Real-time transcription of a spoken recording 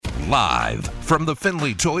Live from the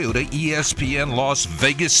Findlay Toyota ESPN Las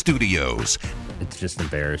Vegas studios. It's just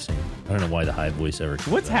embarrassing. I don't know why the high voice ever.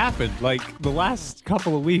 What's happened? Like the last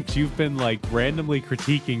couple of weeks, you've been like randomly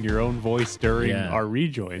critiquing your own voice during our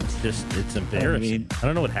rejoins. It's embarrassing. I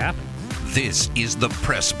don't know what happened. This is the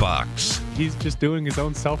Press Box. He's just doing his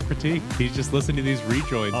own self-critique. He's just listening to these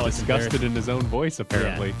rejoins, disgusted in his own voice,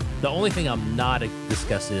 apparently. Yeah. The only thing I'm not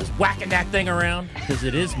disgusted is whacking that thing around, because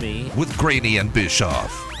it is me. With Graney and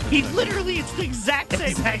Bischoff. It's the exact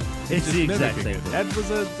same thing. It's the exact same it. thing. Ed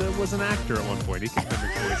was an actor at one point. He could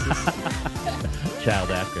mimic voices.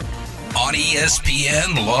 Child actor. On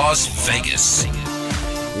ESPN Las Vegas.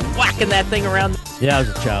 Whacking that thing around. Yeah, I was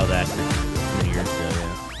a child actor many years ago, yeah.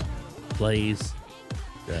 Plays,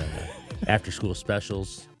 after-school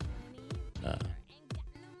specials,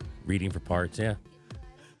 reading for parts, yeah.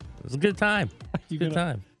 It was a good time. You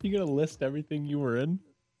gonna list everything you were in?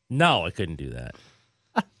 No, I couldn't do that.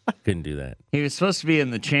 Couldn't do that. He was supposed to be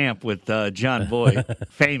in The Champ with John Boy,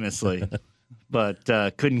 famously, but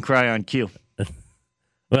couldn't cry on cue.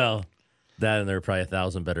 Well, that and there were probably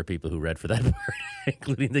 1,000 better people who read for that part,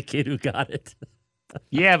 including the kid who got it.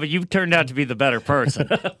 Yeah, but you've turned out to be the better person.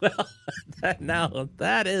 Well,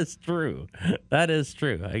 that is true. That is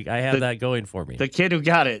true. I have that going for me. The kid who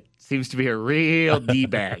got it seems to be a real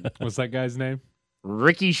D-bag. What's that guy's name?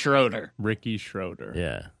 Ricky Schroeder. Ricky Schroeder.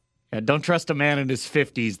 Yeah. And don't trust a man in his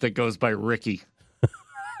 50s that goes by Ricky.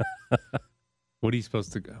 What are you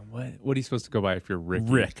supposed to go? What are you supposed to go by if you're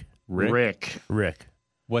Ricky? Rick.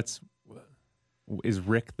 Is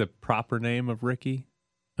Rick the proper name of Ricky?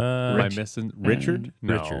 Am I missing Richard?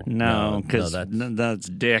 No. Richard. No, because that's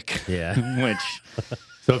Dick. Yeah. Which.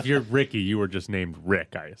 So if you're Ricky, you were just named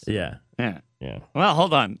Rick, I assume. Yeah. Yeah. Well,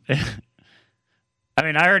 hold on. I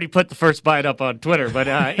mean, I already put the first bite up on Twitter, but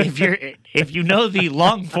if you know the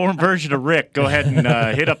long form version of Rick, go ahead and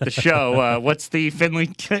hit up the show. What's the Findlay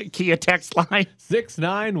Kia text line?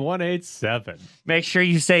 69187. Make sure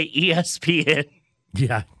you say ESPN.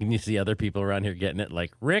 Yeah, and you see other people around here getting it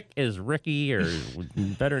like Rick is Ricky, or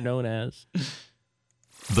better known as.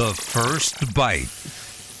 The First Bite.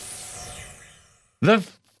 The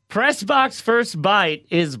Press Box First Bite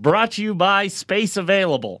is brought to you by Space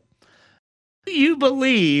Available. Do you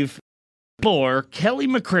believe more Kelly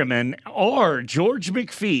McCrimmon or George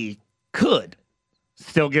McPhee could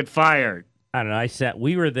still get fired? I don't know.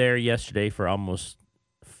 We were there yesterday for almost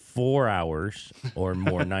 4 hours or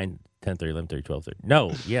more, 9, 10:30, 11:30, 12:30.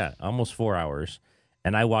 No, yeah, almost 4 hours.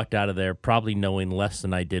 And I walked out of there probably knowing less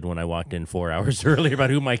than I did when I walked in 4 hours earlier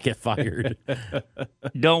about who might get fired.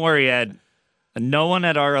 Don't worry, Ed. No one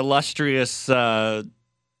at our illustrious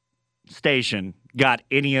station got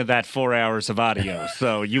any of that 4 hours of audio,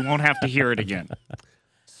 so you won't have to hear it again.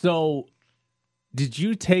 So, did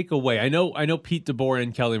you take away? I know Pete DeBoer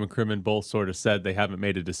and Kelly McCrimmon both sort of said they haven't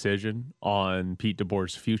made a decision on Pete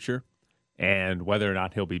DeBoer's future and whether or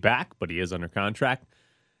not he'll be back, but he is under contract.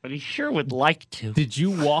 But he sure would like to. Did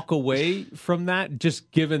you walk away from that,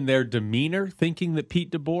 just given their demeanor, thinking that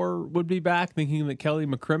Pete DeBoer would be back, thinking that Kelly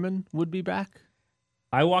McCrimmon would be back?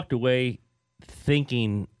 I walked away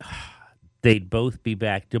thinking they'd both be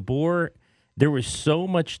back. DeBoer, there was so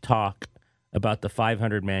much talk about the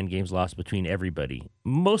 500-man games lost between everybody.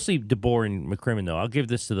 Mostly DeBoer and McCrimmon, though. I'll give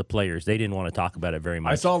this to the players. They didn't want to talk about it very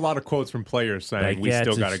much. I saw a lot of quotes from players saying, we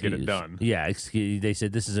still got to get it done. Yeah, they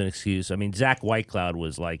said this is an excuse. I mean, Zach Whitecloud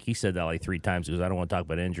was like, he said that like 3 times. He goes, I don't want to talk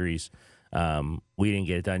about injuries. We didn't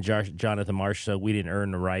get it done. Jonathan Marsh said we didn't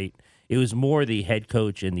earn the right. It was more the head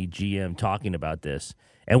coach and the GM talking about this.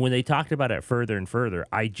 And when they talked about it further and further,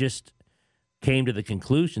 I came to the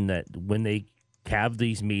conclusion that when they have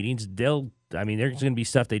these meetings, there's going to be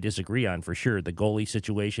stuff they disagree on for sure. The goalie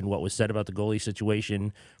situation, what was said about the goalie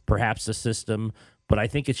situation, perhaps the system. But I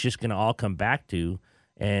think it's just going to all come back to,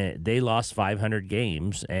 and they lost 500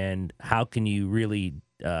 games. And how can you really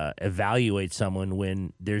evaluate someone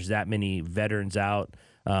when there's that many veterans out,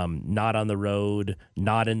 not on the road,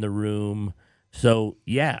 not in the room? So,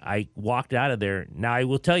 yeah, I walked out of there. Now, I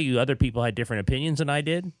will tell you, other people had different opinions than I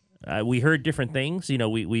did. We heard different things. You know,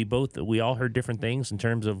 we all heard different things in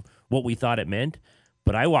terms of what we thought it meant.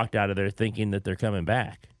 But I walked out of there thinking that they're coming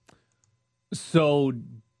back. So,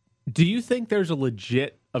 do you think there's a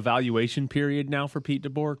legit evaluation period now for Pete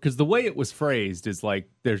DeBoer? Because the way it was phrased is like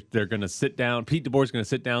they're going to sit down. Pete DeBoer's going to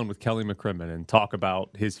sit down with Kelly McCrimmon and talk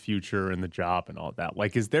about his future and the job and all that.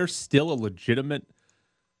 Like, is there still a legitimate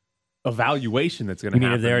evaluation that's going to happen? You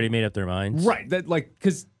mean if they already made up their minds? Right. That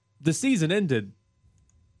because the season ended,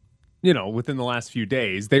 within the last few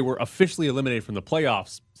days. They were officially eliminated from the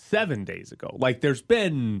playoffs 7 days ago. Like, there's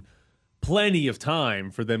been plenty of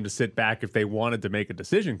time for them to sit back if they wanted to make a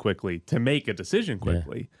decision quickly,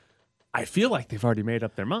 I feel like they've already made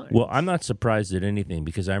up their mind. Well, I'm not surprised at anything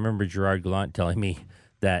because I remember Gerard Gallant telling me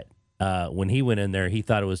that when he went in there, he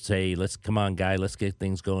thought it was, say, let's come on, guy, let's get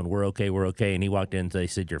things going. We're okay. And he walked in and they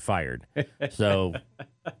said, you're fired. So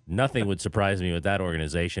nothing would surprise me with that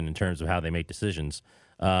organization in terms of how they make decisions.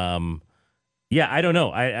 Yeah, I don't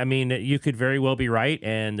know. I mean, you could very well be right,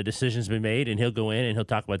 and the decision's been made, and he'll go in and he'll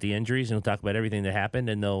talk about the injuries and he'll talk about everything that happened,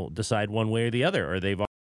 and they'll decide one way or the other, or they've already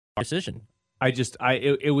made a decision.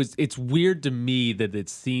 It's weird to me that it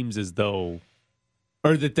seems as though,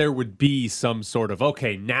 or that there would be some sort of,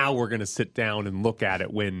 okay, now we're going to sit down and look at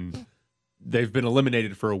it when they've been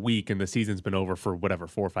eliminated for a week and the season's been over for 4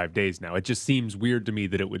 or 5 days now. It just seems weird to me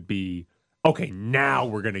that it would be, okay, now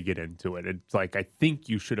we're going to get into it. It's like, I think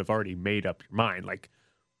you should have already made up your mind. Like,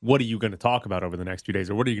 what are you going to talk about over the next few days,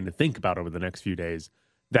 or what are you going to think about over the next few days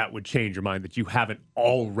that would change your mind that you haven't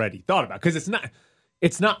already thought about? Because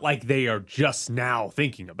it's not like they are just now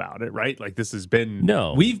thinking about it, right? Like, this has been,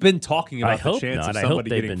 we've been talking about the chance of somebody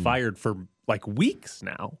getting fired for like weeks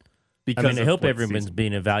now. Because I hope everyone's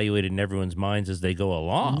being evaluated in everyone's minds as they go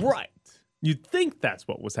along. Right. You'd think that's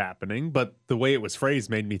what was happening, but the way it was phrased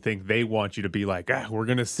made me think they want you to be like, we're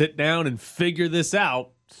going to sit down and figure this out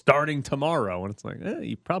starting tomorrow. And it's like,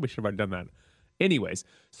 you probably should have already done that. Anyways,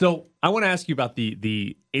 so I want to ask you about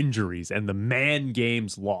the injuries and the man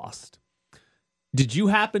games lost. Did you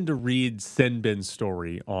happen to read Senbin's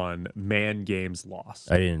story on man games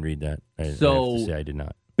lost? I didn't read that. I have to say I did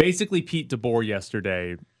not. Basically, Pete DeBoer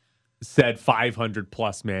yesterday said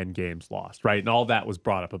 500-plus man games lost, right? And all that was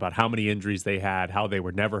brought up about how many injuries they had, how they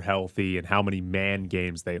were never healthy, and how many man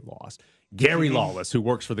games they lost. Gary Lawless, who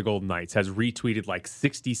works for the Golden Knights, has retweeted like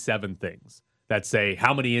 67 things that say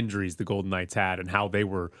how many injuries the Golden Knights had and how they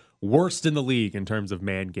were worst in the league in terms of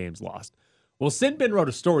man games lost. Well, Senbin wrote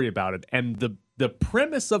a story about it, and the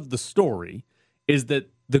premise of the story is that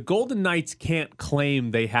the Golden Knights can't claim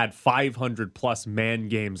they had 500-plus man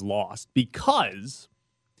games lost because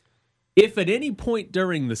if at any point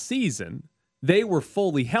during the season they were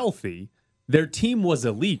fully healthy, their team was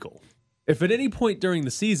illegal. If at any point during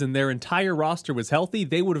the season their entire roster was healthy,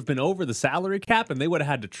 they would have been over the salary cap and they would have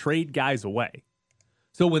had to trade guys away.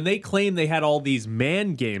 So when they claim they had all these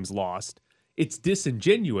man games lost, it's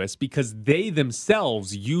disingenuous because they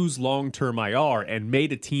themselves use long-term IR and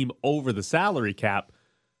made a team over the salary cap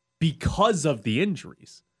because of the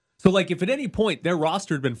injuries. So, like, if at any point their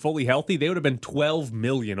roster had been fully healthy, they would have been $12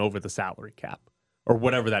 million over the salary cap, or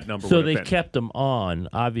whatever that number would have been. So they kept them on,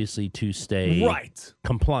 obviously, to stay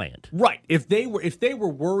compliant. Right. If they were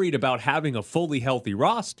worried about having a fully healthy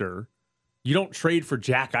roster, you don't trade for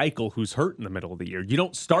Jack Eichel, who's hurt in the middle of the year. You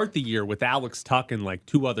don't start the year with Alex Tuch and like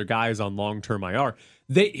 2 other guys on long-term IR.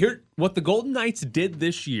 What the Golden Knights did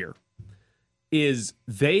this year is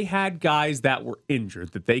they had guys that were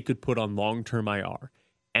injured that they could put on long-term IR.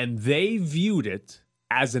 And they viewed it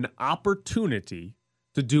as an opportunity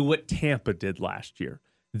to do what Tampa did last year.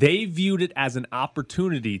 They viewed it as an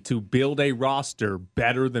opportunity to build a roster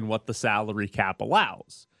better than what the salary cap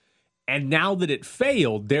allows. And now that it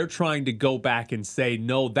failed, they're trying to go back and say,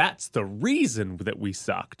 no, that's the reason that we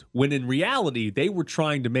sucked. When in reality, they were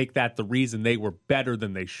trying to make that the reason they were better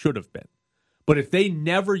than they should have been. But if they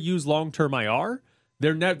never use long-term IR,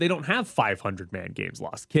 they don't have 500 man games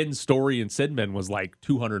lost. Ken's story in Senbin was like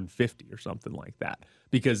 250 or something like that.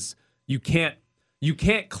 Because you can't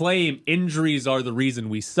claim injuries are the reason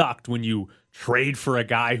we sucked when you trade for a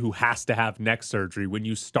guy who has to have neck surgery, when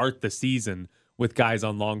you start the season with guys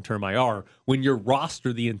on long-term IR, when your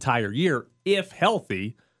roster the entire year, if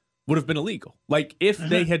healthy, would have been illegal. Like, if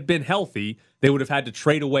they had been healthy, they would have had to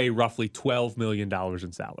trade away roughly $12 million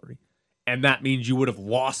in salary. And that means you would have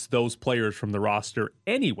lost those players from the roster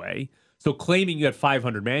anyway. So claiming you had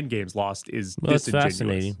 500 man games lost is disingenuous. It's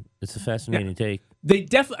fascinating. It's a fascinating take. They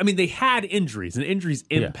definitely, they had injuries, and injuries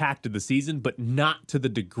impacted the season, but not to the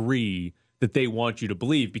degree that they want you to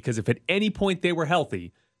believe. Because if at any point they were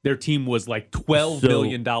healthy, their team was like $12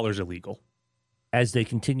 million illegal. As they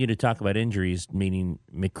continue to talk about injuries, meaning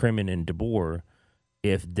McCrimmon and DeBoer,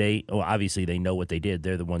 obviously they know what they did.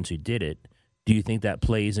 They're the ones who did it. Do you think that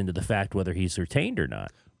plays into the fact whether he's retained or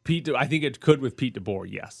not? I think it could with Pete DeBoer,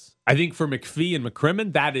 yes. I think for McPhee and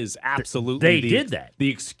McCrimmon, that is absolutely the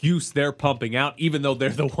excuse they're pumping out, even though they're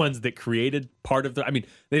the ones that created part of they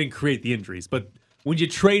didn't create the injuries, but when you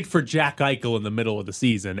trade for Jack Eichel in the middle of the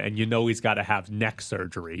season and you know he's got to have neck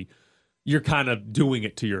surgery, you're kind of doing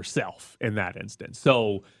it to yourself in that instance.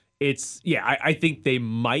 So I think they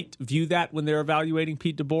might view that when they're evaluating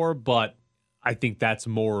Pete DeBoer, but I think that's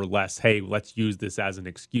more or less, hey, let's use this as an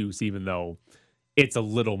excuse, even though it's a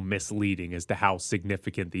little misleading as to how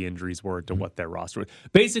significant the injuries were to what their roster was.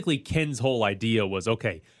 Basically, Ken's whole idea was,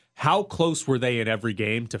 okay, how close were they in every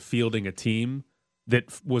game to fielding a team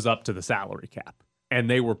that was up to the salary cap? And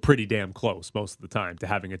they were pretty damn close most of the time to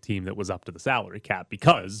having a team that was up to the salary cap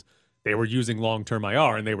because they were using long-term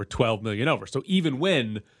IR and they were $12 million over. So even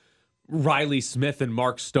when Riley Smith and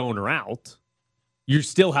Mark Stone are out, you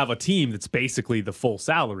still have a team that's basically the full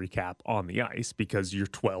salary cap on the ice because you're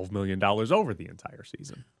 $12 million over the entire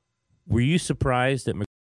season. Were you surprised that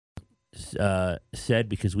said,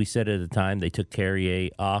 because we said at the time they took Carrier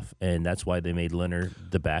off and that's why they made Leonard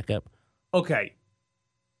the backup? Okay.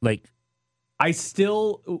 Like,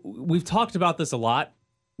 we've talked about this a lot.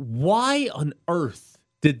 Why on earth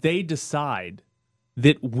did they decide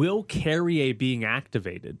that Will Carrier being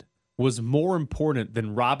activated was more important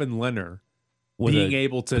than Robin Leonard being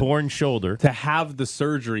able to torn shoulder to have the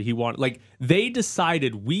surgery he wanted? Like, they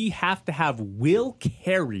decided we have to have Will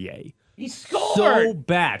Carrier. He scored so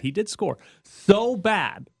bad. He did score so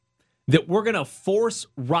bad that we're going to force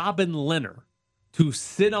Robin Leonard to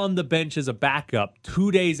sit on the bench as a backup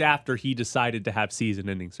 2 days after he decided to have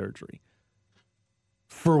season-ending surgery.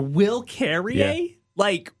 For Will Carrier? Yeah.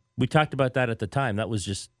 Like, we talked about that at the time. That was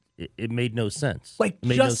just, it made no sense. Like, it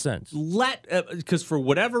made no sense. Because for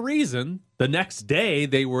whatever reason, the next day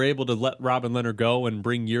they were able to let Robin Leonard go and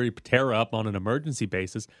bring Yuri Patera up on an emergency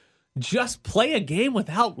basis. Just play a game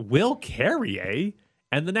without Will Carrier,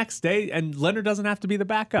 and the next day, and Leonard doesn't have to be the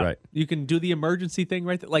backup. Right. You can do the emergency thing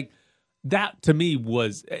right there. Like, that to me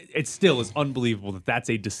it still is unbelievable that that's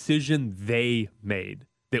a decision they made,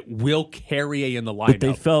 that Will Carrier in the lineup. But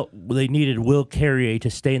they felt they needed Will Carrier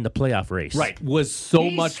to stay in the playoff race. Right. Was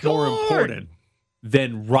so much more important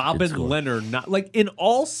than Robin Leonard. Not, like, in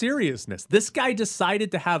all seriousness, this guy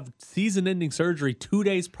decided to have season-ending surgery 2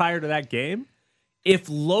 days prior to that game. If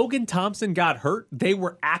Logan Thompson got hurt, they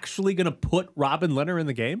were actually going to put Robin Leonard in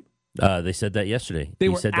the game? They said that yesterday. They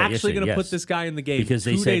were actually going to put this guy in the game because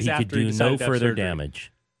they 2 said days he could after do no further surgery.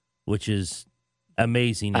 damage, which is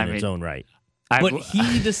amazing in its own right. But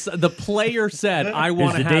the player said, "I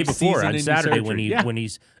want to have the day before on Saturday surgery. when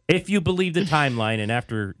he's if you believe the timeline and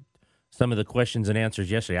after some of the questions and answers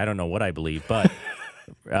yesterday, I don't know what I believe, but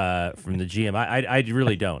from the GM, I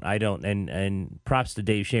really don't. I don't. And props to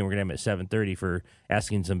Dave Shane. We're gonna have him at 7:30 for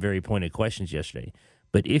asking some very pointed questions yesterday.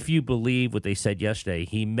 But if you believe what they said yesterday,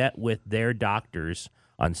 he met with their doctors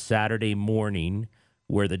on Saturday morning,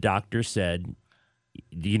 where the doctor said,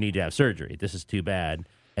 "You need to have surgery. This is too bad."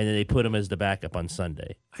 And then they put him as the backup on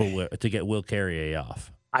Sunday to get Will Carrier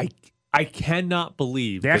off. I cannot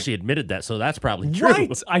believe they actually admitted that, so that's probably true.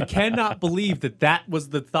 Right. I cannot believe that was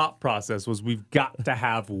the thought process, was we've got to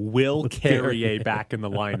have Will Carrier back in the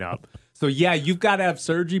lineup. So, yeah, you've got to have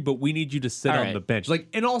surgery, but we need you to sit on the bench. Like,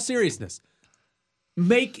 in all seriousness,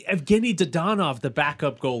 make Evgeny Dodonov the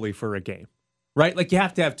backup goalie for a game, right? Like, you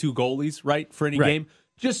have to have two goalies, right, for any game.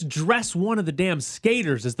 Just dress one of the damn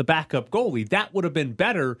skaters as the backup goalie. That would have been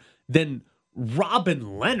better than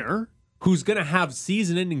Robin Leonard, who's going to have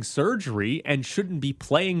season-ending surgery and shouldn't be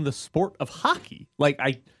playing the sport of hockey. Like,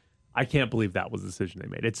 I can't believe that was the decision they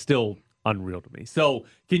made. It's still unreal to me. So,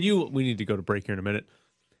 we need to go to break here in a minute.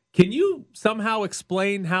 Can you somehow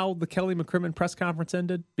explain how the Kelly McCrimmon press conference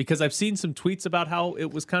ended? Because I've seen some tweets about how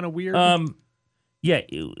it was kind of weird. Yeah,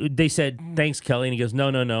 they said, "Thanks, Kelly." And he goes,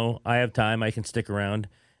 No, I have time. I can stick around.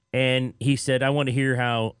 And he said, "I want to hear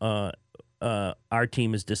how our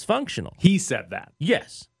team is dysfunctional." He said that.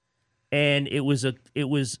 Yes. And it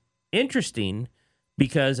was interesting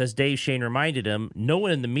because, as Dave Shane reminded him, no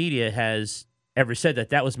one in the media has ever said that.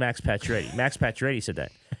 That was Max Pacioretty. Max Pacioretty said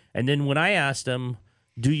that. And then when I asked him,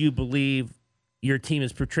 "Do you believe your team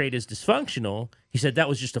is portrayed as dysfunctional?" he said that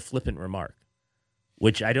was just a flippant remark,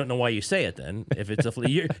 which I don't know why you say it then. If it's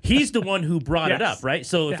he's the one who brought it up, right?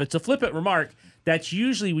 So if it's a flippant remark, that's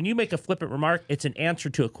usually when you make a flippant remark, it's an answer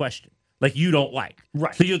to a question. Like you don't like.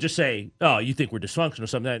 Right. So you'll just say, "Oh, you think we're dysfunctional or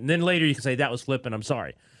something." And then later you can say, "That was flippant, I'm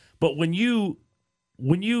sorry." But when you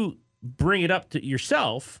bring it up to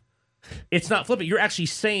yourself, it's not flippant. You're actually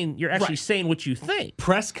saying saying what you think.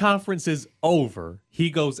 Press conference is over.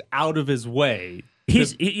 He goes out of his way.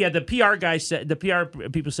 The PR guy said, the PR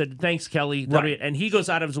people said, "Thanks, Kelly." Right. And he goes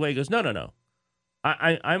out of his way, goes, No.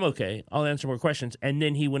 I'm okay. I'll answer more questions. And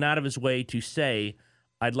then he went out of his way to say,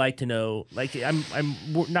 "I'd like to know," like I'm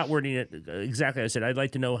not wording it exactly. I said, "I'd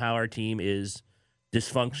like to know how our team is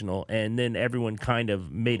dysfunctional." And then everyone kind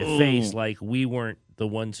of made a face like we weren't the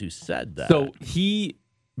ones who said that. So he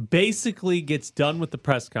basically gets done with the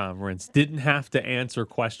press conference, didn't have to answer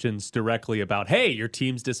questions directly about, hey, your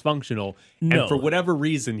team's dysfunctional. No. And for whatever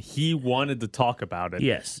reason, he wanted to talk about it.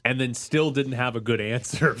 Yes. And then still didn't have a good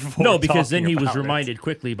answer for No, because then talking he was about it. reminded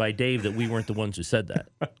quickly by Dave that we weren't the ones who said that.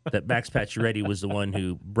 That Max Pacioretty was the one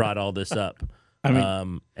who brought all this up. I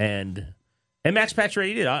mean, And Max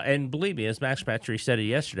Pacioretty did. And believe me, as Max Pacioretty said it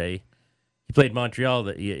yesterday, he played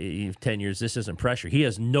Montreal 10 years. This isn't pressure. He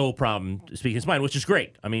has no problem speaking his mind, which is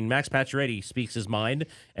great. I mean, Max Pacioretty speaks his mind,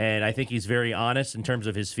 and I think he's very honest in terms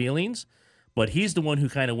of his feelings. But he's the one who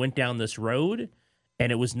kind of went down this road,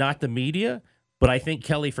 and it was not the media. But I think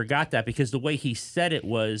Kelly forgot that because the way he said it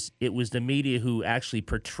was the media who actually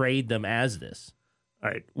portrayed them as this. All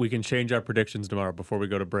right, we can change our predictions tomorrow before we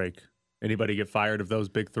go to break. Anybody get fired of those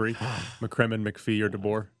big three? McCrimmon, McPhee, or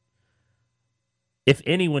DeBoer? If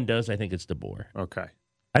anyone does, I think it's DeBoer. Okay.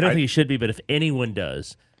 I don't think he should be, but if anyone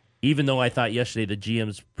does, even though I thought yesterday the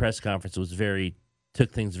GM's press conference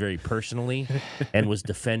took things very personally and was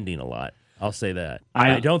defending a lot. I'll say that.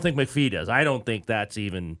 I don't think McPhee does. I don't think that's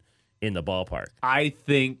even in the ballpark. I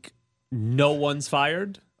think no one's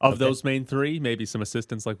fired of those main three. Maybe some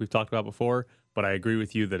assistants like we've talked about before. But I agree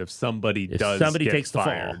with you that if somebody get takes the fall,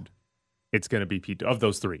 fired, it's going to be Pete. Of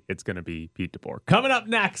those three, it's going to be Pete DeBoer. Coming up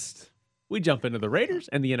next, we jump into the Raiders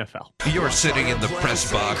and the NFL. You're sitting in the press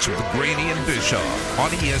box with Graney and Bischoff on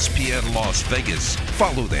ESPN Las Vegas.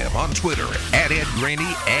 Follow them on Twitter at Ed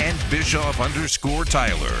Graney and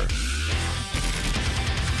Bischoff_Tyler.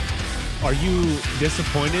 Are you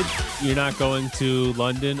disappointed you're not going to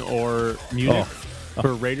London or Munich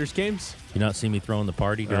for Raiders games? You not see me throwing the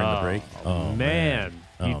party during the break? Oh, man.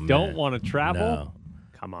 You don't want to travel? No,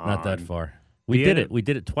 Come on. not that far. We did it. We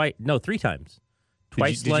did it twice. No, 3 times.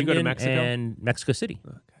 Twice did you London go to Mexico? and Mexico City.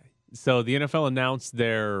 So the NFL announced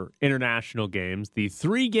their international games. The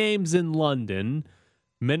 3 games in London,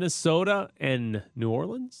 Minnesota and New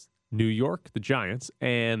Orleans, New York, the Giants,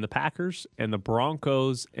 and the Packers, and the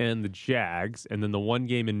Broncos and the Jags, and then the 1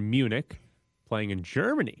 game in Munich, playing in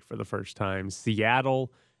Germany for the first time,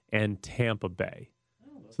 Seattle and Tampa Bay.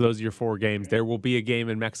 So those are your 4 games. There will be a game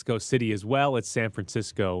in Mexico City as well. It's San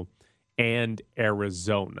Francisco and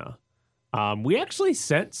Arizona. We actually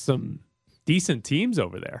sent some decent teams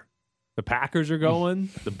over there. The Packers are going.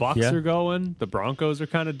 The Bucks are going. The Broncos are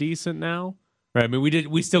kind of decent now. Right. I mean,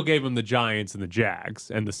 we still gave them the Giants and the Jags,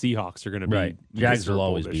 and the Seahawks are going to be Right. Jags will miserable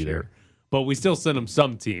always this be year. there. But we still sent them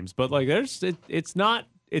some teams. But like, it's not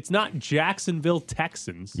Jacksonville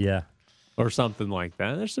Texans Yeah. or something like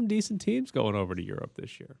that. There's some decent teams going over to Europe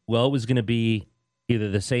this year. Well, it was going to be either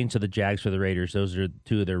the Saints or the Jags or the Raiders. Those are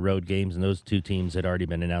 2 of their road games, and those 2 teams had already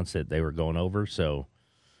been announced that they were going over. So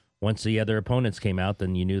once the other opponents came out,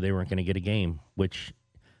 then you knew they weren't going to get a game, which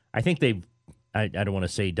I think they've, I don't want to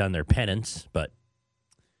say done their penance, but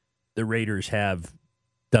the Raiders have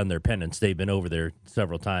done their penance. They've been over there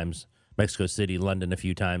several times, Mexico City, London a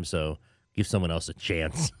few times, so give someone else a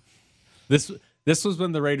chance. This was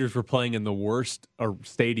when the Raiders were playing in the worst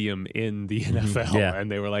stadium in the NFL, and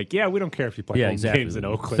they were like, "Yeah, we don't care if you play home games in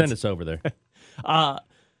Oakland. Send us over there."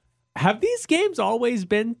 Have these games always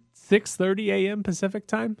been 6:30 a.m. Pacific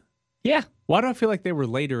time? yeah. Why do I feel like they were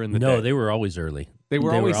later in the day? No, they were always early. They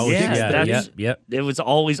were always Yep. It was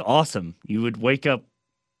always awesome. You would wake up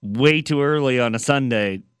way too early on a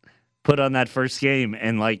Sunday, put on that first game,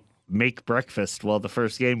 and like make breakfast while the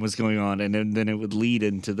first game was going on, and then it would lead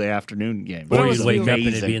into the afternoon game. Or It was you'd wake up and it'd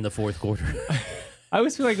amazing. be in the fourth quarter. I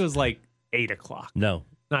always feel like it was like 8 o'clock, No,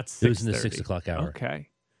 not 6:30. it was in the 6 o'clock hour. Okay,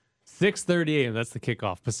 6:30 a.m. That's the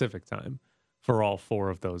kickoff Pacific time for all 4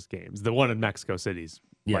 of those games. The one in Mexico City's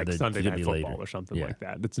like Sunday it's gonna Night be Football later. or something Yeah. like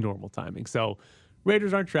that. That's normal timing. So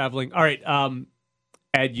Raiders aren't traveling. All right,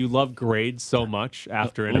 Ed, you love grades so much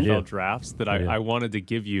after NFL drafts that I wanted to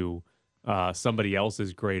give you somebody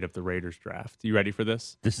else's grade of the Raiders draft. You ready for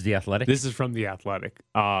this? This is the Athletic. This is from the Athletic.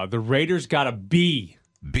 The Raiders got a B.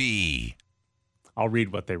 B. I'll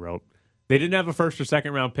read what they wrote. They didn't have a first or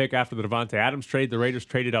second round pick after the Devontae Adams trade. The Raiders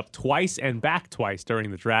traded up twice and back twice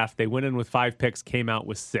during the draft. They went in with 5 picks, came out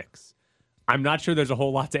with 6. I'm not sure there's a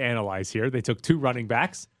whole lot to analyze here. They took 2 running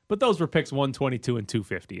backs, but those were picks 122 and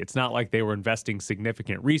 250. It's not like they were investing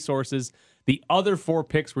significant resources. The other 4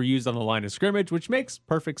 picks were used on the line of scrimmage, which makes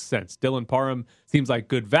perfect sense. Dylan Parham seems like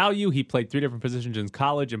good value. He played 3 different positions in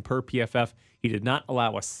college, and per PFF, he did not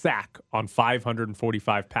allow a sack on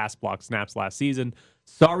 545 pass block snaps last season.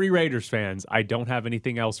 Sorry, Raiders fans, I don't have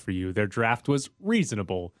anything else for you. Their draft was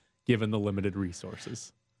reasonable given the limited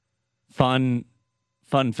resources. Fun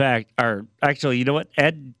fact, or actually, you know what,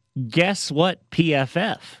 Ed? Guess what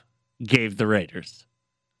PFF gave the Raiders?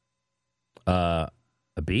 a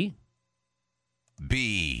B.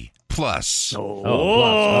 B plus. Oh, plus.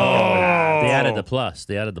 Oh, they added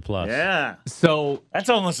the plus. Yeah. So That's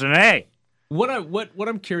almost an A. what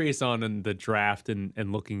I'm curious on in the draft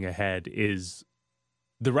and looking ahead is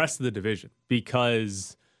the rest of the division,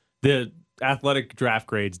 because the athletic draft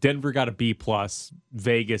grades, Denver got a B plus,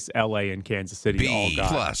 Vegas, LA, and Kansas City all B got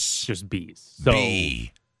plus. just Bs. So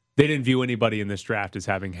B. they didn't view anybody in this draft as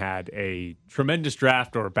having had a tremendous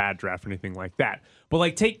draft or a bad draft or anything like that. But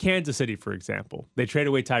like, take Kansas City, for example. They trade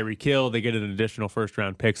away Tyreek Hill. They get an additional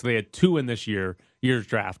first-round pick. So they had 2 in this year's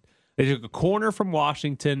draft. They took a corner from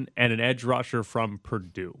Washington and an edge rusher from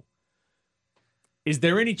Purdue. Is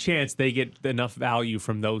there any chance they get enough value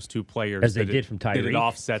from those 2 players As they did from that it Tyreek?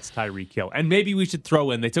 offsets Tyreek Hill? And maybe we should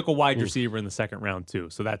throw in, they took a wide receiver in the second round too,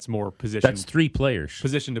 so that's more position. That's 3 players.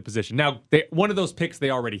 Position to position. Now, one of those picks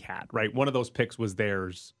they already had, right? One of those picks was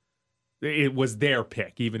theirs. It was their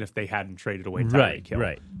pick, even if they hadn't traded away Tyreek Hill.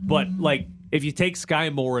 Right. But like, if you take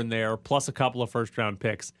Sky Moore in there plus a couple of first-round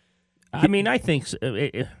picks, I mean, I think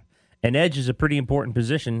an edge is a pretty important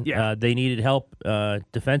position. Yeah. They needed help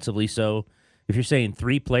defensively, so if you're saying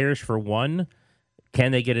 3 players for 1,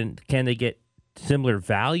 can they get similar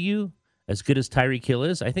value as good as Tyreek Hill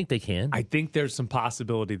is? I think they can. I think there's some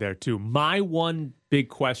possibility there too. My one big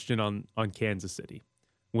question on Kansas City,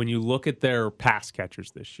 when you look at their pass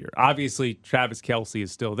catchers this year, obviously Travis Kelce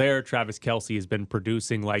is still there. Travis Kelce has been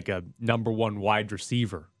producing like a number 1 wide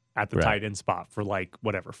receiver at the tight end spot for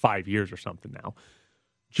 5 years or something now.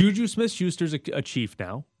 Juju Smith-Schuster's a Chief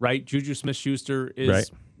now, right? Juju Smith-Schuster is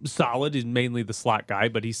solid. He's mainly the slot guy,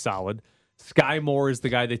 but he's solid. Sky Moore is the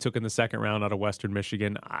guy they took in the second round out of Western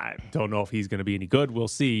Michigan. I don't know if he's going to be any good. We'll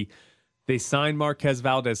see. They signed Marquez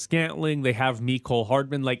Valdez-Scantling. They have Mecole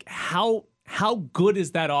Hardman. Like, how good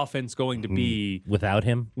is that offense going to be without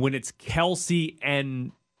him when it's Kelce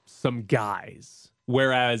and some guys?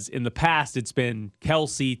 Whereas in the past, it's been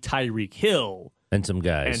Kelce, Tyreek Hill, and some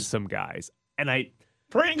guys. And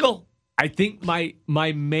Pringle. I think my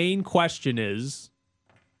main question is,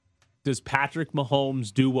 does Patrick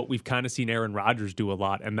Mahomes do what we've kind of seen Aaron Rodgers do a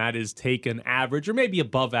lot, and that is take an average or maybe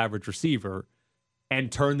above average receiver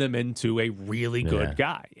and turn them into a really good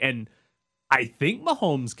guy? And I think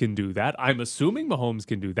Mahomes can do that. I'm assuming Mahomes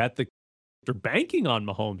can do that. They're banking on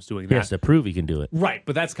Mahomes doing that. He has to prove he can do it. Right,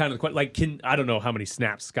 but that's kind of the question. Like, I don't know how many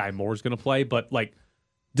snaps Sky Moore is going to play, but like,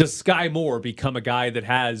 does Sky Moore become a guy that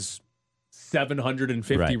has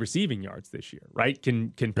 750 receiving yards this year, right?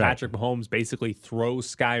 Can Patrick Mahomes basically throw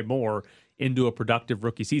Sky Moore into a productive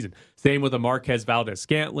rookie season? Same with a Marquez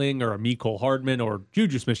Valdez-Scantling or a Mecole Hardman, or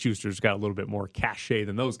Juju Smith-Schuster's got a little bit more cachet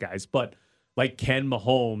than those guys. But like, can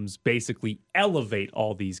Mahomes basically elevate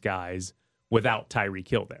all these guys without Tyreek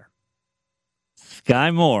Hill there? Sky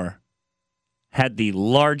Moore had the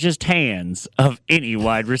largest hands of any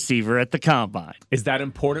wide receiver at the combine. Is that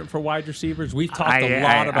important for wide receivers? We've talked a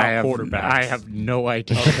lot about quarterbacks. I have no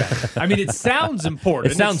idea. Okay. I mean, it sounds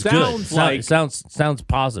important. It sounds good. Like sounds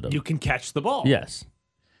positive. you can catch the ball. Yes.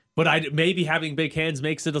 But maybe having big hands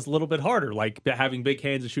makes it a little bit harder. Like, having big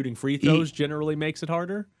hands and shooting free throws generally makes it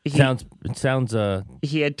harder. It sounds.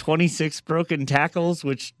 He had 26 broken tackles,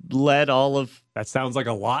 which led all of. That sounds like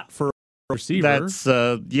a lot for a receiver. That's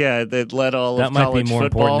that led all that of might college be more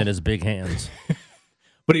football. important than his big hands.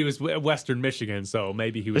 But he was Western Michigan, so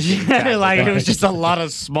maybe he was. It was just a lot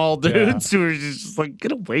of small dudes who were just like,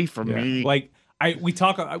 get away from me. Like, we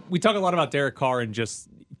talk a lot about Derek Carr and just,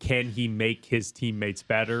 can he make his teammates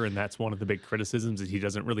better? And that's one of the big criticisms, is he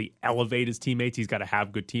doesn't really elevate his teammates. He's got to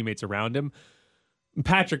have good teammates around him.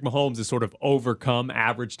 Patrick Mahomes has sort of overcome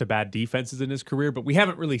average to bad defenses in his career, but we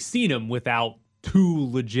haven't really seen him without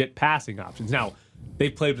 2 legit passing options. Now,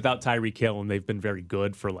 they've played without Tyreek Hill, and they've been very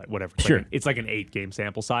good for whatever. Sure. It's like an 8-game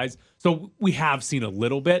sample size. So we have seen a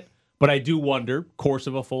little bit, but I do wonder, course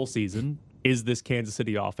of a full season, is this Kansas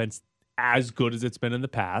City offense as good as it's been in the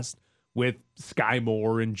past, with Sky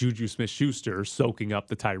Moore and Juju Smith-Schuster soaking up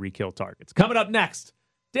the Tyreek Hill targets? Coming up next,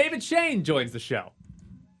 David Shane joins the show.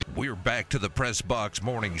 We're back to the Press Box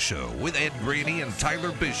Morning Show with Ed Graney and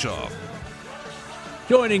Tyler Bischoff.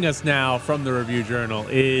 Joining us now from the Review Journal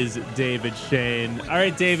is David Shane. All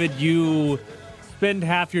right, David, you spend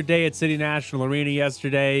half your day at City National Arena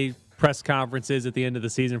yesterday, press conferences at the end of the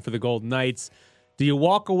season for the Golden Knights. Do you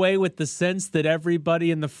walk away with the sense that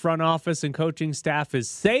everybody in the front office and coaching staff is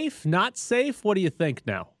safe, not safe? What do you think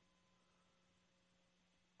now?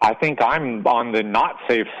 I think I'm on the not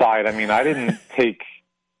safe side. I mean, I didn't take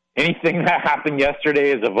anything that happened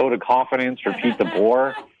yesterday as a vote of confidence for Pete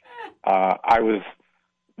DeBoer. I was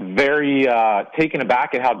very taken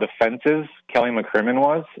aback at how defensive Kelly McCrimmon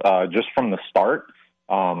was just from the start.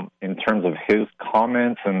 in terms of his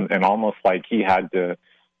comments and almost like he had to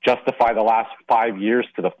justify the last 5 years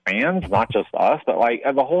to the fans, not just us, but like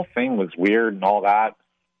the whole thing was weird and all that.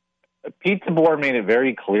 Pete DeBoer made it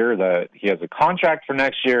very clear that he has a contract for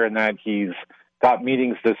next year and that he's got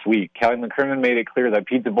meetings this week. Kelly McCrimmon made it clear that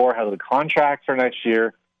Pete DeBoer has a contract for next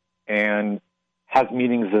year and has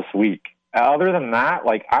meetings this week. Other than that,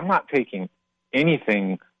 like, I'm not taking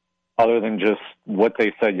anything other than just what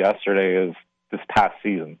they said yesterday is this past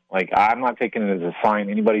season. Like, I'm not taking it as a sign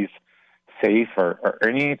anybody's safe or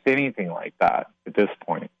anything like that at this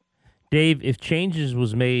point. Dave, if changes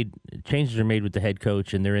are made with the head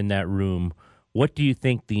coach and they're in that room, what do you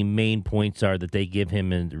think the main points are that they give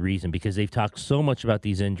him and the reason? Because they've talked so much about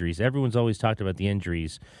these injuries. Everyone's always talked about the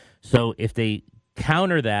injuries. So if they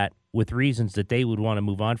counter that with reasons that they would want to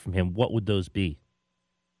move on from him, what would those be?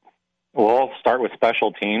 Well, start with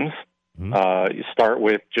special teams. Mm-hmm. You start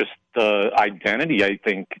with just the identity, I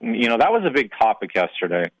think. That was a big topic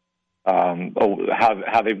yesterday,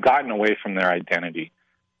 how they've gotten away from their identity.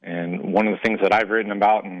 And one of the things that I've written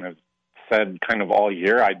about and have said kind of all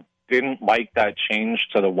year, I didn't like that change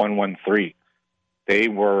to the 1-1-3. They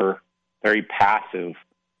were very passive.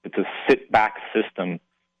 It's a sit-back system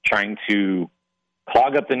trying to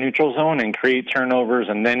clog up the neutral zone and create turnovers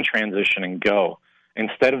and then transition and go,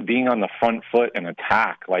 instead of being on the front foot and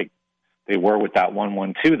attack like they were with that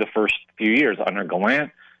 1-1-2 the first few years under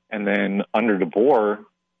Gallant and then under DeBoer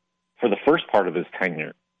for the first part of his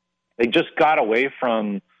tenure. They just got away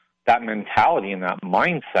from that mentality and that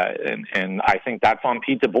mindset, and I think that's on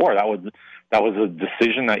Pete DeBoer. That was a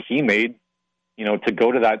decision that he made, to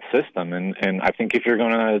go to that system. And I think if you're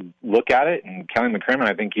going to look at it, and Kelly McCrimmon,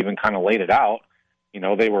 I think, even kind of laid it out.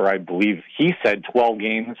 They were, I believe, he said 12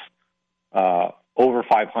 games over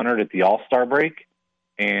 500 at the All-Star break,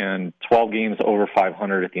 and 12 games over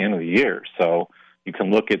 500 at the end of the year. So you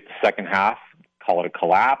can look at the second half, call it a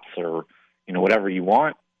collapse, or whatever you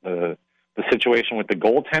want. The situation with the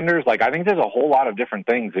goaltenders, like, I think there's a whole lot of different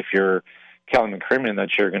things if you're Kelly McCrimmon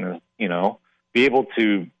that you're going to, be able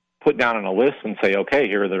to put down on a list and say, okay,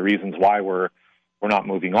 here are the reasons why we're not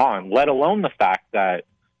moving on, let alone the fact that,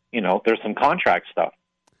 there's some contract stuff.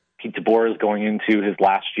 Pete DeBoer is going into his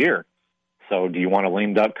last year. So do you want a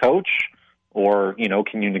lame duck coach or,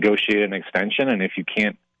 can you negotiate an extension? And if you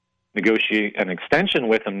can't negotiate an extension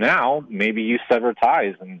with him now, maybe you sever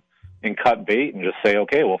ties and cut bait and just say,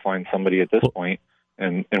 okay, we'll find somebody at this point,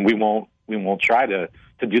 and we won't try to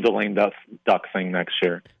do the lame duck thing next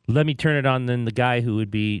year. Let me turn it on then the guy who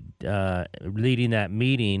would be leading that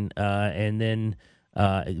meeting, and then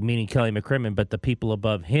meaning Kelly McCrimmon, but the people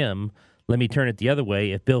above him. Let me turn it the other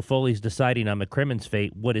way. If Bill Foley's deciding on McCrimmon's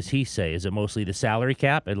fate, what does he say? Is it mostly the salary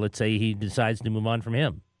cap? And let's say he decides to move on from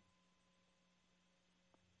him.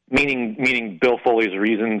 Meaning Bill Foley's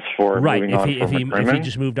reasons for moving on from McCrimmon? If he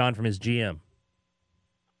just moved on from his GM.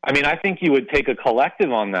 I mean, I think you would take a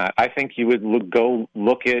collective on that. I think you would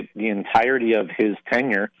look at the entirety of his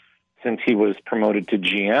tenure since he was promoted to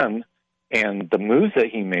GM and the moves that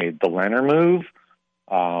he made, the Leonard move,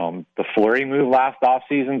 the Fleury move last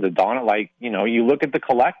offseason, the Donna, you look at the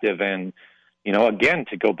collective and, again,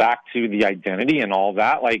 to go back to the identity and all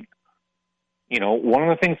that, one of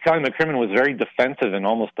the things Kelly McCrimmon was very defensive and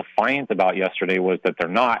almost defiant about yesterday was that they're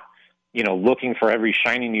not, looking for every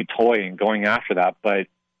shiny new toy and going after that. But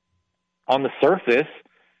on the surface,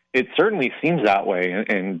 it certainly seems that way.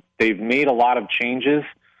 And they've made a lot of changes,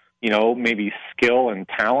 maybe skill and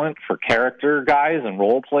talent for character guys and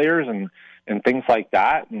role players and things like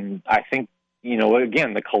that. And I think,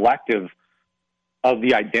 again, the collective of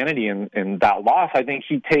the identity and that loss, I think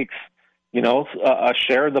he takes a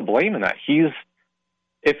share of the blame in that.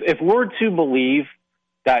 If we're to believe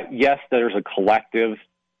that, yes, there's a collective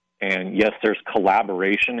and yes, there's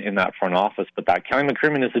collaboration in that front office, but that Kelly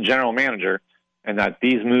McCrimmon is the general manager and that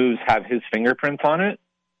these moves have his fingerprints on it,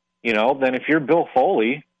 then if you're Bill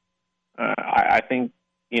Foley, I think,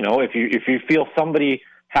 if you feel somebody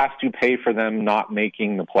has to pay for them not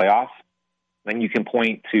making the playoffs, then you can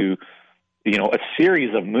point to, a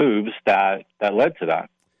series of moves that led to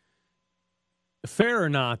that. Fair or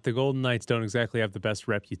not, the Golden Knights don't exactly have the best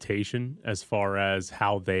reputation as far as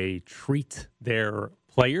how they treat their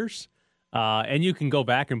players. And you can go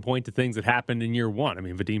back and point to things that happened in year one. I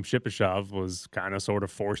mean, Vadim Shipachyov was kind of sort of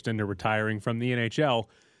forced into retiring from the NHL.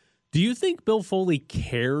 Do you think Bill Foley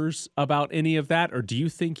cares about any of that, or do you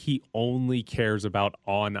think he only cares about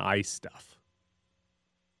on-ice stuff?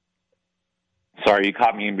 Sorry, you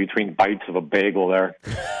caught me in between bites of a bagel there.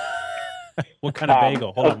 What kind of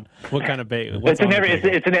bagel? Hold on. What kind of bagel? It's an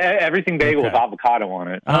everything bagel with avocado on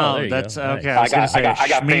it. Oh, there you that's go. okay. Nice. I was going to say I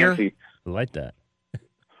got schmear. fancy. I like that.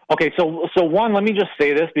 Okay, so one, let me just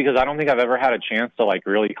say this because I don't think I've ever had a chance to like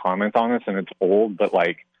really comment on this, and it's old, but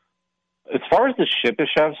like as far as the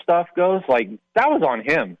Shipachyov stuff goes, like that was on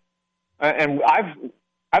him, and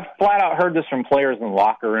I've flat out heard this from players in the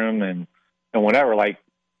locker room and whatever. Like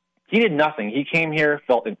he did nothing. He came here,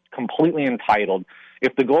 felt completely entitled.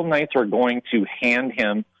 If the Golden Knights were going to hand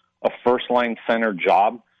him a first-line center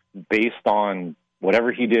job based on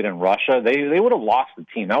whatever he did in Russia, they would have lost the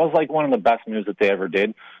team. That was like one of the best moves that they ever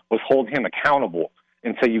did, was hold him accountable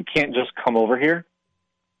and say you can't just come over here,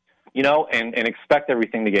 you know, and expect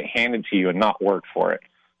everything to get handed to you and not work for it.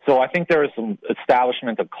 So I think there was some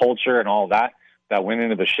establishment of culture and all that went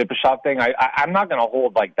into the Shipachyov thing. I'm not going to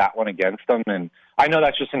hold like that one against them. And I know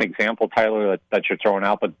that's just an example, Tyler, that you're throwing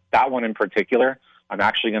out, but that one in particular, I'm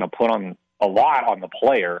actually going to put on a lot on the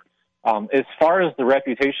player. As far as the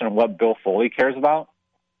reputation of what Bill Foley cares about,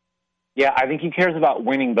 yeah, I think he cares about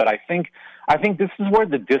winning, but I think this is where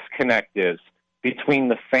the disconnect is between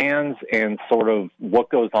the fans and sort of what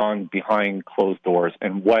goes on behind closed doors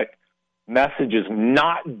and what message is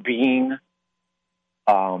not being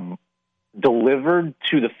delivered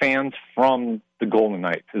to the fans from the Golden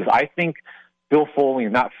Knights. Is I think Bill Foley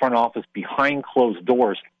and that front office behind closed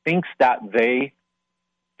doors thinks that they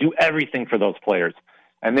do everything for those players,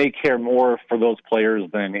 and they care more for those players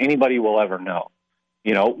than anybody will ever know.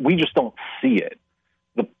 You know, we just don't see it.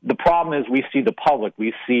 The problem is we see the public.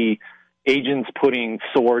 We see agents putting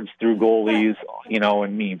swords through goalies, you know,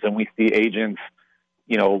 and memes, and we see agents,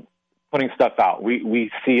 you know, putting stuff out.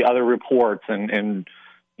 We see other reports and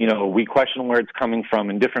you know, we question where it's coming from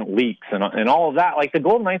and different leaks and all of that. Like the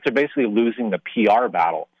Golden Knights are basically losing the PR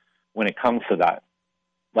battle when it comes to that.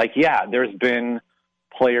 Like, yeah, there's been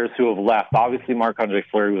players who have left. Obviously, Marc-Andre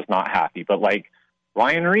Fleury was not happy, but like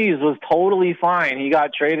Ryan Reeves was totally fine. He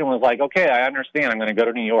got traded and was like, okay, I understand. I'm going to go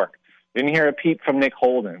to New York. Didn't hear a peep from Nick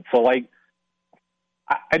Holden. So, like,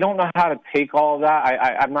 I don't know how to take all of that.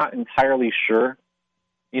 I'm not entirely sure.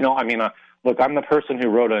 You know, I mean, look, I'm the person who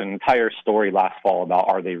wrote an entire story last fall about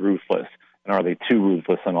are they ruthless and are they too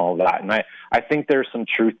ruthless and all of that. And I think there's some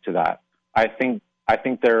truth to that. I think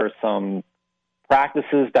there are some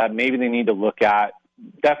practices that maybe they need to look at.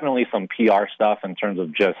 Definitely some PR stuff in terms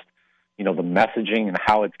of just, you know, the messaging and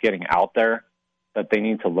how it's getting out there that they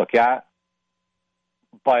need to look at.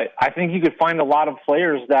 But I think you could find a lot of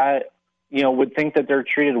players that, you know, would think that they're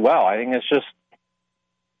treated well. I think it's just,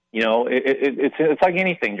 you know, it's like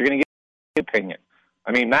anything. You're going to get opinion.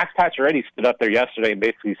 I mean, Max Pacioretty stood up there yesterday and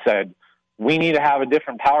basically said, we need to have a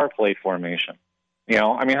different power play formation. You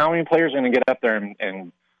know, I mean, how many players are going to get up there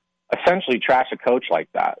and essentially trash a coach like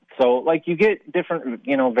that? So, like, you get different,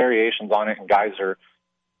 you know, variations on it, and guys are,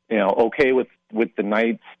 you know, okay with the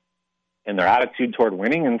Knights and their attitude toward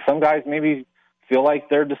winning, and some guys maybe feel like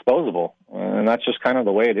they're disposable, and that's just kind of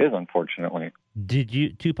the way it is, unfortunately.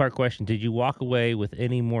 Two-part question, did you walk away with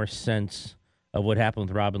any more sense of what happened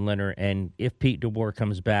with Robin Lehner, and if Pete DeBoer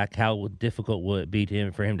comes back, how difficult will it be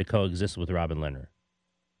for him to coexist with Robin Lehner?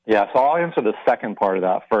 Yeah, so I'll answer the second part of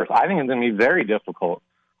that first. I think it's going to be very difficult.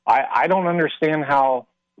 I don't understand how,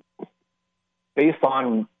 based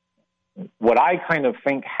on what I kind of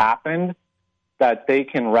think happened, that they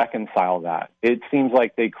can reconcile that. It seems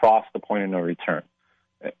like they crossed the point of no return.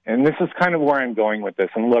 And this is kind of where I'm going with this.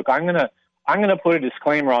 And look, I'm gonna put a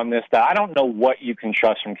disclaimer on this that I don't know what you can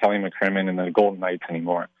trust from Kelly McCrimmon and the Golden Knights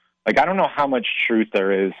anymore. Like, I don't know how much truth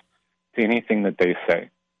there is to anything that they say.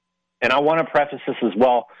 And I want to preface this as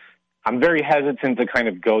well. I'm very hesitant to kind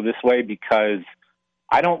of go this way because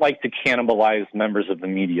I don't like to cannibalize members of the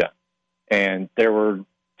media. And there were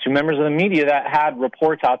two members of the media that had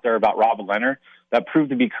reports out there about Robin Lehner that proved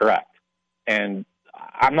to be correct. And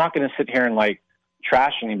I'm not going to sit here and, like,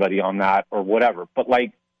 trash anybody on that or whatever. But,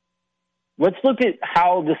 like, let's look at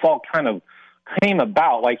how this all kind of came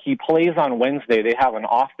about. Like, he plays on Wednesday. They have an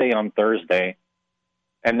off day on Thursday.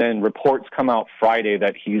 And then reports come out Friday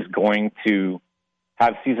that he's going to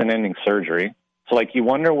have season-ending surgery. So, like, you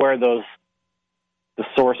wonder where the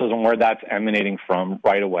sources and where that's emanating from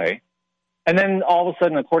right away. And then all of a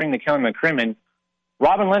sudden, according to Kelly McCrimmon,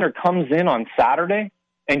 Robin Lehner comes in on Saturday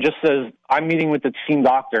and just says, I'm meeting with the team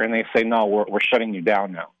doctor. And they say, no, we're shutting you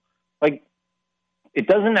down now. Like, it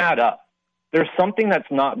doesn't add up. There's something that's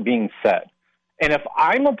not being said. And if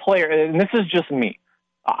I'm a player, and this is just me,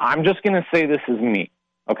 I'm just going to say this is me,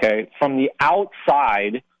 okay? From the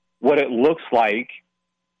outside, what it looks like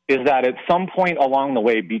is that at some point along the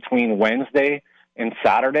way between Wednesday and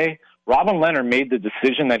Saturday, Robin Lehner made the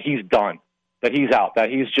decision that he's done, that he's out, that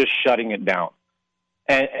he's just shutting it down.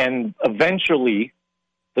 And eventually,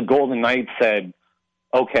 the Golden Knights said,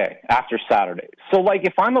 okay, after Saturday. So, like,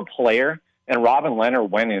 if I'm a player and Robin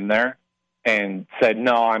Leonard went in there and said,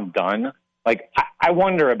 no, I'm done. Like, I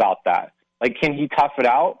wonder about that. Like, can he tough it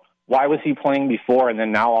out? Why was he playing before, and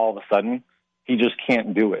then now all of a sudden he just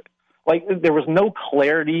can't do it? Like, there was no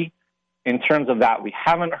clarity in terms of that. We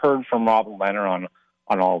haven't heard from Robin Leonard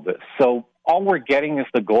on all of this. So all we're getting is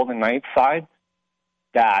the Golden Knights side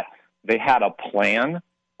that they had a plan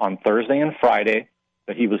on Thursday and Friday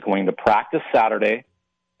that he was going to practice Saturday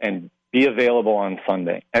and be available on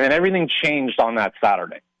Sunday. And then everything changed on that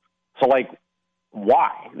Saturday. So, like,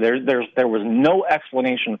 why? There was no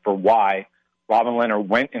explanation for why Robin Leonard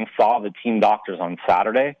went and saw the team doctors on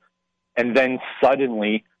Saturday, and then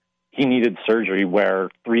suddenly he needed surgery where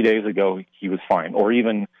 3 days ago he was fine, or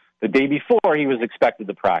even the day before he was expected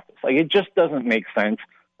to practice. Like, it just doesn't make sense.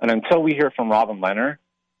 And until we hear from Robin Leonard,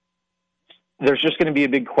 there's just going to be a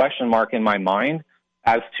big question mark in my mind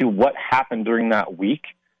as to what happened during that week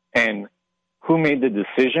and who made the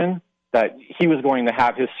decision that he was going to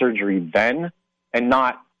have his surgery then and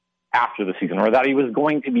not after the season, or that he was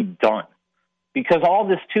going to be done. Because all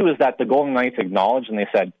this, too, is that the Golden Knights acknowledged, and they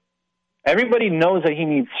said, everybody knows that he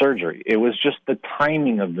needs surgery. It was just the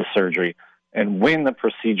timing of the surgery and when the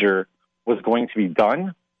procedure was going to be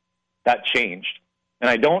done that changed. And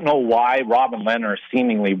I don't know why Robin Leonard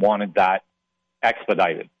seemingly wanted that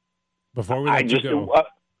expedited. Before we let you go,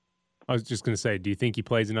 I was just going to say, do you think he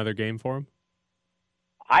plays another game for him?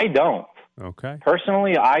 I don't. Okay.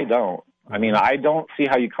 Personally, I don't. I mean, I don't see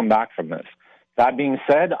how you come back from this. That being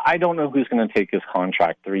said, I don't know who's going to take his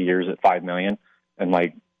contract 3 years at $5 million and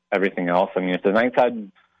like everything else. I mean, if the Knights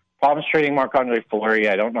had problems trading Marc-Andre Fleury,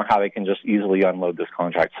 I don't know how they can just easily unload this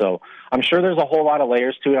contract. So I'm sure there's a whole lot of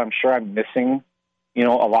layers to it. I'm sure I'm missing, a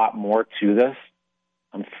lot more to this.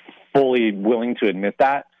 I'm fully willing to admit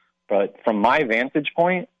that. But from my vantage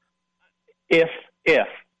point, if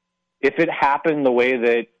it happened the way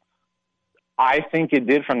that I think it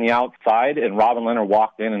did from the outside and Robin Leonard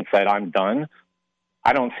walked in and said, I'm done,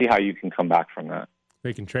 I don't see how you can come back from that.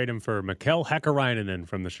 They can trade him for Mikkel Häkkinen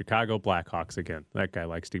from the Chicago Blackhawks again. That guy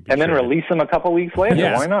likes to be And then traded. release him a couple weeks later.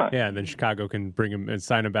 Yes. Why not? Yeah, and then Chicago can bring him and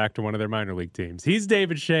sign him back to one of their minor league teams. He's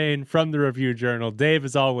David Shane from the Review Journal. Dave,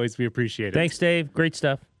 as always, we appreciate it. Thanks, Dave. Great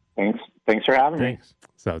stuff. Thanks for having me. Thanks.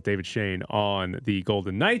 So David Shane on the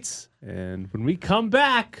Golden Knights. And when we come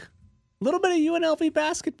back, a little bit of UNLV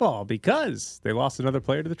basketball because they lost another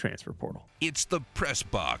player to the transfer portal. It's the Press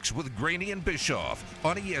Box with Graney and Bischoff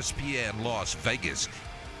on ESPN Las Vegas.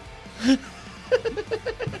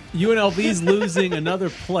 UNLV's losing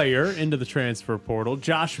another player into the transfer portal.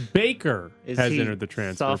 Josh Baker has entered the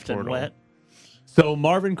transfer soft portal. and wet? So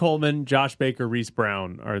Marvin Coleman, Josh Baker, Reese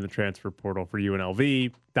Brown are in the transfer portal for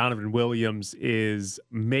UNLV. Donovan Williams is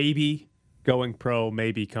maybe going pro,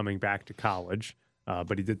 maybe coming back to college.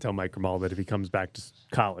 But he did tell Mike Ramal that if he comes back to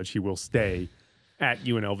college, he will stay at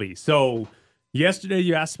UNLV. So yesterday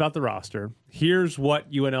you asked about the roster. Here's what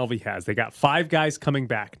UNLV has. They got 5 guys coming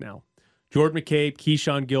back now. Jordan McCabe,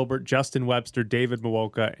 Keyshawn Gilbert, Justin Webster, David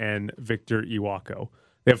Mwoka, and Victor Iwako.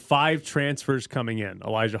 They have 5 transfers coming in.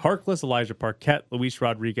 Elijah Harkless, Elijah Parquette, Luis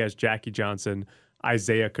Rodriguez, Jackie Johnson,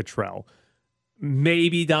 Isaiah Cottrell.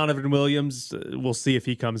 Maybe Donovan Williams, we'll see if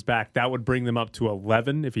he comes back. That would bring them up to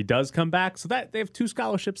 11 if he does come back. So that they have 2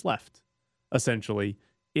 scholarships left, essentially,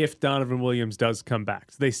 if Donovan Williams does come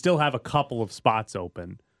back. So they still have a couple of spots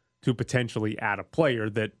open to potentially add a player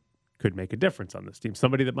that could make a difference on this team.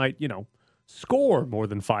 Somebody that might, score more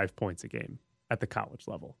than 5 points a game at the college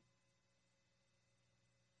level.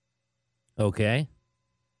 Okay.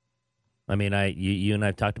 I mean, you and I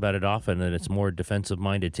have talked about it often, and it's a more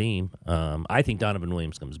defensive-minded team. I think Donovan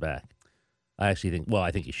Williams comes back. I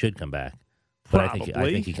think he should come back. But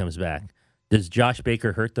I think he comes back. Does Josh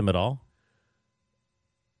Baker hurt them at all?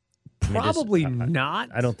 Probably not.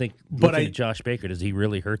 I don't think. But looking at Josh Baker, does he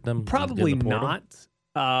really hurt them? Probably not.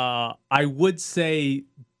 I would say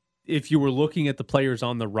if you were looking at the players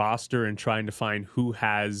on the roster and trying to find who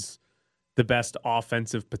has the best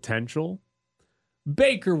offensive potential,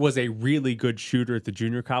 Baker was a really good shooter at the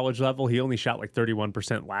junior college level. He only shot like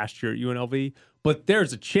 31% last year at UNLV, but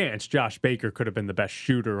there's a chance Josh Baker could have been the best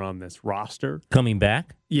shooter on this roster. Coming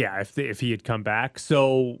back? Yeah, if he had come back.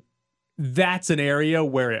 So that's an area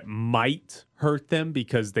where it might hurt them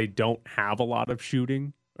because they don't have a lot of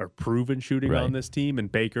shooting or proven shooting on this team.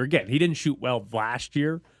 And Baker, again, he didn't shoot well last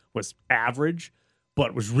year, was average,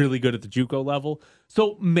 but was really good at the JUCO level.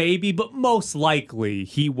 So maybe, but most likely,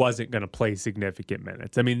 he wasn't going to play significant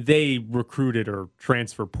minutes. I mean, they recruited or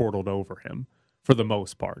transfer portaled over him for the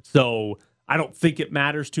most part. So I don't think it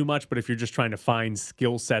matters too much, but if you're just trying to find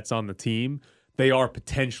skill sets on the team, they are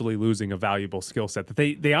potentially losing a valuable skill set that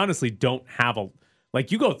they honestly don't have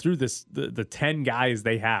Like you go through the 10 guys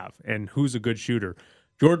they have and who's a good shooter.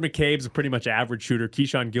 Jordan McCabe's a pretty much average shooter.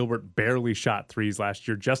 Keyshawn Gilbert barely shot threes last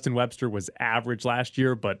year. Justin Webster was average last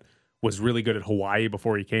year, but was really good at Hawaii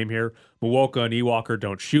before he came here. Mwoka and Ewalker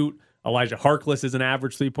don't shoot. Elijah Harkless is an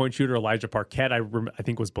average three-point shooter. Elijah Parquette, I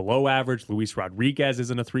think, was below average. Luis Rodriguez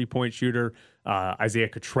isn't a three-point shooter. Isaiah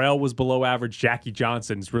Cottrell was below average. Jackie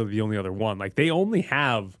Johnson is really the only other one. Like, they only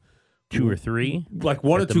have 2 or 3, like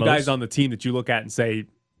one or two most. guys on the team that you look at and say,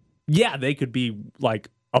 yeah, they could be like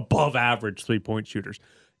above average three-point shooters.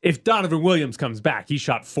 If Donovan Williams comes back, he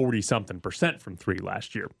shot 40-something% from three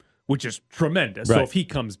last year, which is tremendous. Right. So if he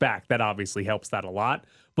comes back, that obviously helps that a lot.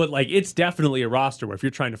 But like, it's definitely a roster where if you're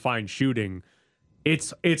trying to find shooting,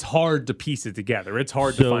 it's hard to piece it together. It's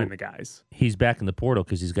hard to find the guys. He's back in the portal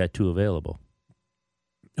because he's got 2 available.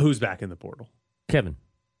 Who's back in the portal? Kevin.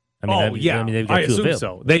 Yeah. they've got I 2 assume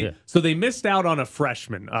available. so. So they missed out on a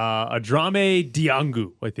freshman, Adrame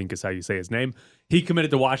Diangu, I think is how you say his name. He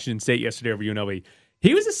committed to Washington State yesterday over UNLV.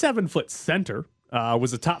 He was a 7-foot center.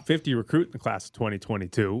 Was a top 50 recruit in the class of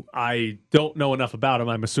 2022. I don't know enough about him.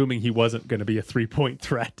 I'm assuming he wasn't going to be a three-point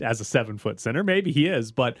threat as a 7-foot center. Maybe he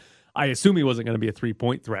is, but I assume he wasn't going to be a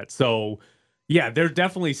three-point threat. So, yeah, they're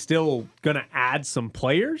definitely still going to add some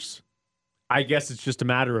players. I guess it's just a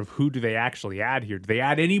matter of who do they actually add here. Do they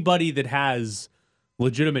add anybody that has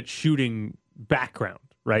legitimate shooting background,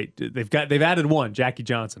 right? They've added one, Jackie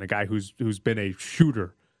Johnson, a guy who's been a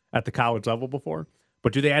shooter at the college level before.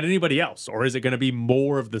 But do they add anybody else? Or is it going to be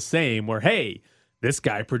more of the same where, hey, this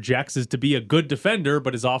guy projects as to be a good defender,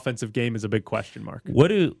 but his offensive game is a big question mark? What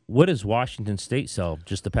does Washington State sell?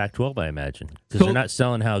 Just the Pac-12, I imagine. Because they're not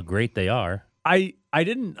selling how great they are. I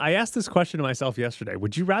asked this question to myself yesterday.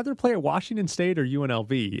 Would you rather play at Washington State or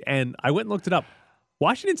UNLV? And I went and looked it up.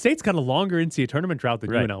 Washington State's got a longer NCAA tournament drought than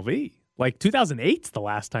UNLV. Like 2008's the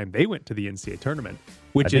last time they went to the NCAA tournament.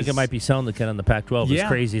 I think it might be selling the kid on the Pac-12. Yeah. As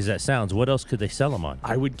crazy as that sounds, what else could they sell him on?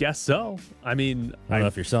 I would guess so. I mean, I don't know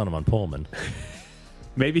if you're selling him on Pullman.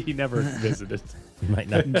 Maybe he never visited. You might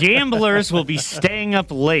not. Gamblers will be staying up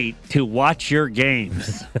late to watch your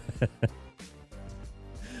games.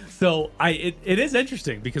 So it is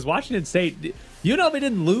interesting because Washington State, UNLV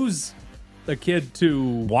didn't lose a kid to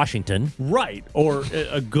Washington, right, or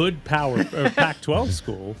a good power or Pac-12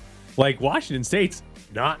 school. Like Washington State's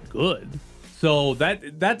not good. So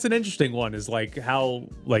that's an interesting one. Is like how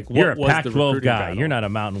like what you're a was the Pac-12 recruiting guy. battle? You're not a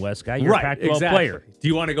Mountain West guy. You're a Pac-12 player. Do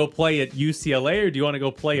you want to go play at UCLA or do you want to go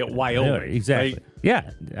play at Wyoming? Yeah, exactly. Like,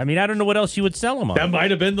 Yeah. I mean, I don't know what else you would sell him on. that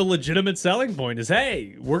might have been the legitimate selling point. Is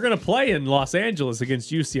hey, we're going to play in Los Angeles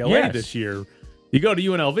against UCLA Yes. this year. You go to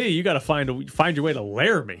UNLV, you got to find your way to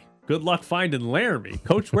Laramie. Good luck finding Laramie.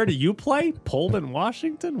 Coach, where do you play? Pullman,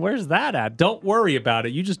 Washington? Where's that at? Don't worry about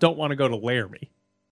it. You just don't want to go to Laramie.